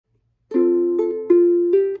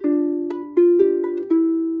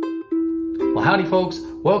Well, howdy folks,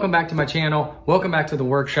 welcome back to my channel. Welcome back to the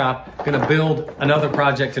workshop. I'm gonna build another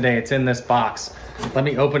project today. It's in this box. Let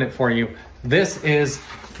me open it for you. This is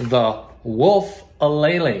the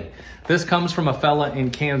Wolfelele. This comes from a fella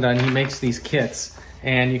in Canada and he makes these kits.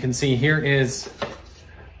 And you can see here is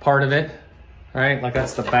part of it, right? Like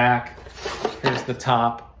that's the back, here's the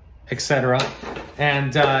top, etc.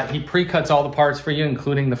 And he pre-cuts all the parts for you,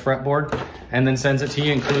 including the fretboard, and then sends it to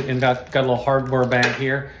you, and got a little hardware bag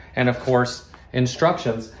here, and of course,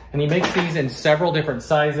 instructions. And he makes these in several different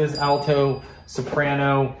sizes, alto,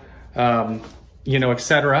 soprano,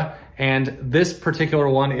 etc. And this particular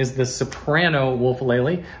one is the Soprano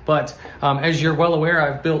Wolfelele. But as you're well aware,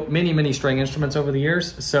 I've built many string instruments over the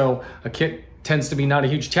years, so a kit tends to be not a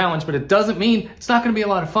huge challenge, but it doesn't mean it's not gonna be a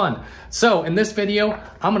lot of fun. So in this video,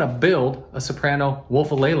 I'm gonna build a Soprano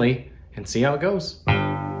Wolfelele and see how it goes.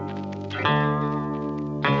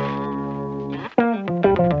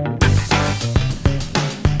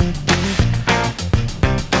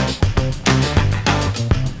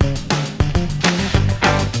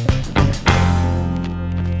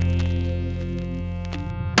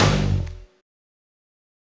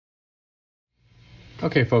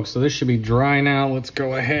 Okay folks, so this should be dry now. Let's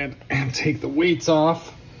go ahead and take the weights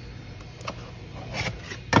off.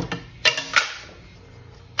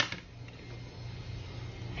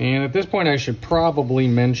 And at this point I should probably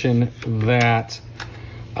mention that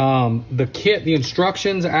the kit, the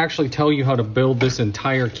instructions actually tell you how to build this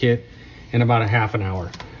entire kit in about a half an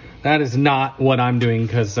hour. That is not what I'm doing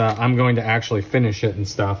because I'm going to actually finish it and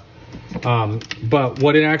stuff. But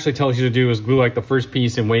what it actually tells you to do is glue like the first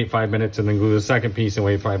piece and wait 5 minutes, and then glue the second piece and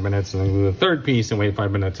wait 5 minutes, and then glue the third piece and wait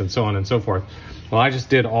 5 minutes, and so on and so forth. Well, I just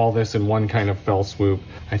did all this in one kind of fell swoop.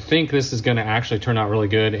 I think this is going to actually turn out really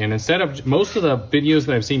good. And instead of most of the videos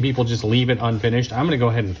that I've seen people just leave it unfinished, I'm going to go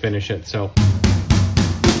ahead and finish it. So.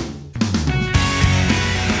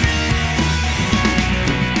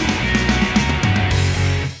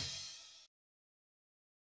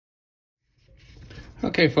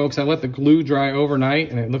 Okay folks, I let the glue dry overnight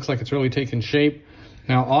and it looks like it's really taken shape.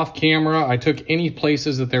 Now off camera, I took any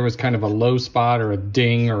places that there was kind of a low spot or a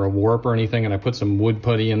ding or a warp or anything, and I put some wood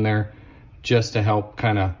putty in there just to help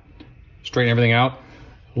kind of straighten everything out.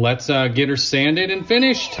 Let's get her sanded and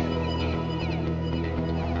finished.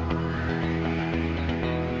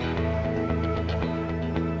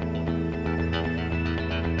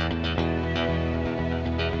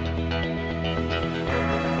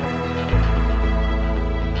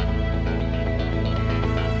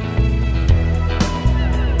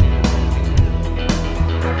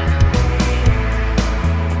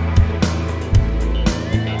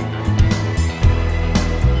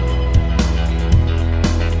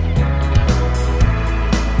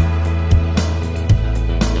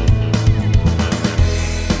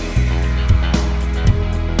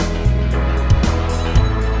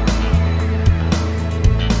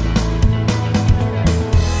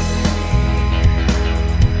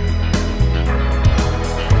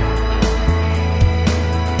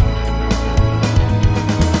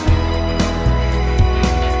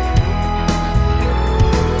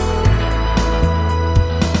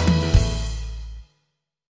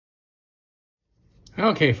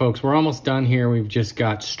 Okay folks, we're almost done here. We've just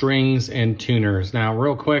got strings and tuners. Now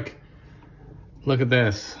real quick, look at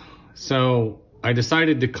this. So I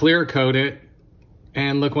decided to clear coat it,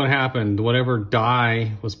 and look what happened. Whatever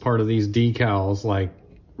dye was part of these decals like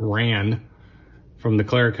ran from the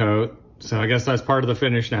clear coat. So I guess that's part of the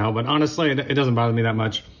finish now, but honestly it doesn't bother me that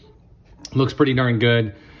much. Looks pretty darn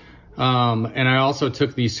good. And I also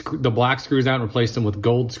took the black screws out and replaced them with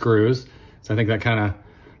gold screws. So I think that kind of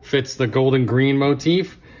fits the gold and green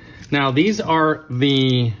motif. Now these are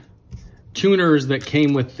the tuners that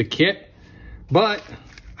came with the kit, but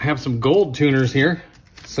I have some gold tuners here.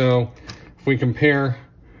 So if we compare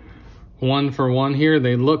one for one here,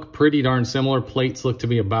 they look pretty darn similar. Plates look to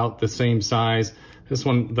be about the same size. This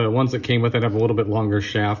one, the ones that came with it have a little bit longer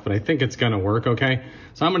shaft, but I think it's gonna work okay.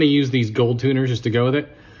 So I'm gonna use these gold tuners just to go with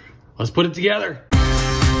it. Let's put it together.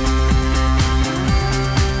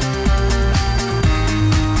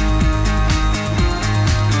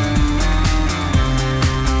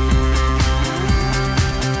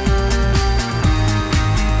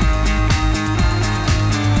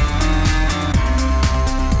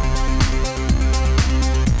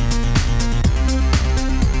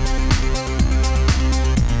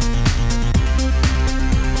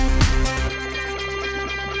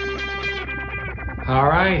 All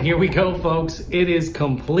right, here we go, folks. It is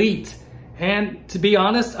complete. And to be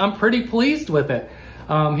honest, I'm pretty pleased with it.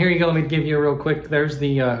 Here you go, let me give you a real quick, there's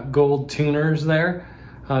the gold tuners there.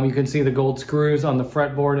 You can see the gold screws on the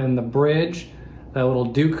fretboard and the bridge. That little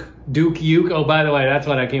Duke uke. Oh, by the way, that's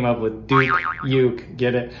what I came up with. Duke uke,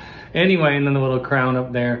 get it? Anyway, and then the little crown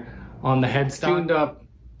up there on the headstock. Tuned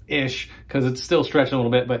up-ish, because it's still stretching a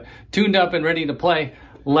little bit, but tuned up and ready to play.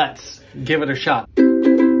 Let's give it a shot.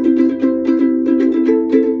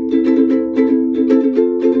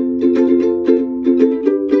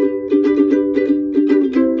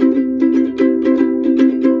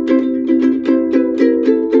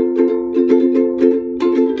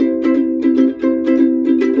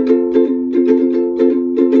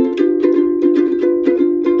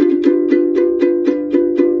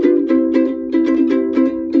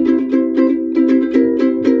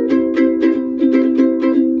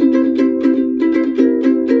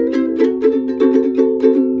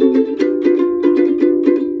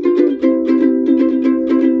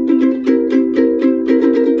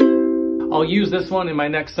 I'll use this one in my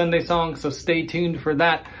next Sunday song, so stay tuned for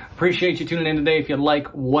that. Appreciate you tuning in today. If you like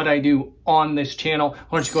what I do on this channel,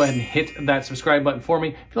 why don't you go ahead and hit that subscribe button for me.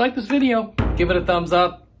 If you like this video, give it a thumbs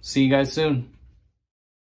up. See you guys soon.